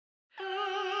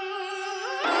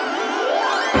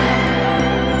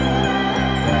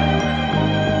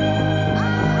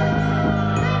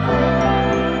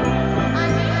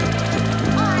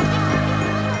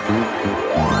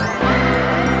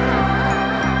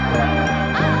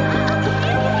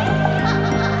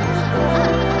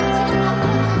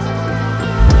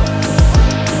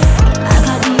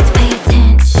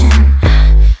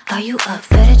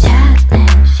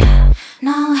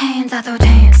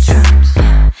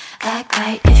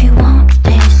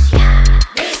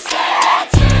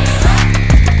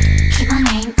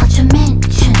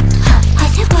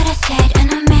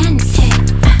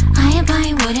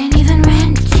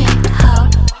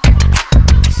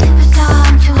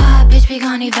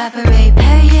on evaporate.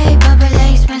 Perrier,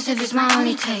 Bubbly, expensive is my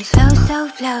only taste. So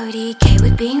floaty, K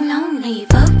with being lonely.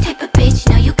 Vogue type of bitch,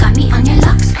 now you got me on your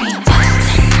lock screen.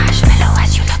 Boasting, marshmallow,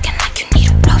 as you looking like you need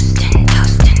a roasting.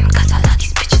 Toasting, cause all of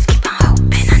these bitches keep on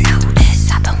hoping. I know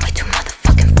this, I've been way too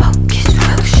motherfucking focused.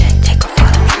 Real shit, take a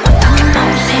photo from my fucking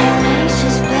motion.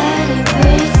 Just barely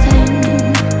breathing.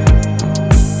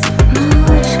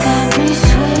 Moods got me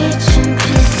switching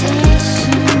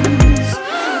positions.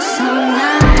 So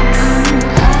now I'm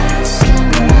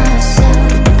asking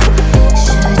myself,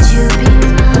 should you be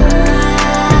mine?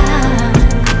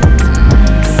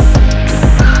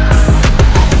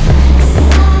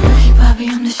 Ricky Bobby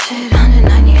on the shit,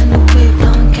 190 on the whip,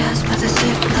 blowing gas by the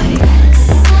zip like.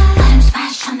 Let him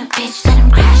smash on the bitch, let him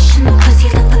crash in the pussy,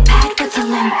 left the pad with a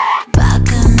limp.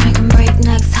 Vodka, make him break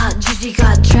necks, hot juicy,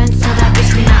 got drenched, so that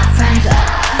bitch we not friends. I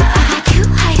got two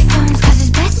iPhones, cause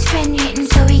his best friend hitting,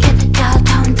 so he get the dial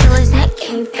tone till his neck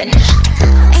ain't finished.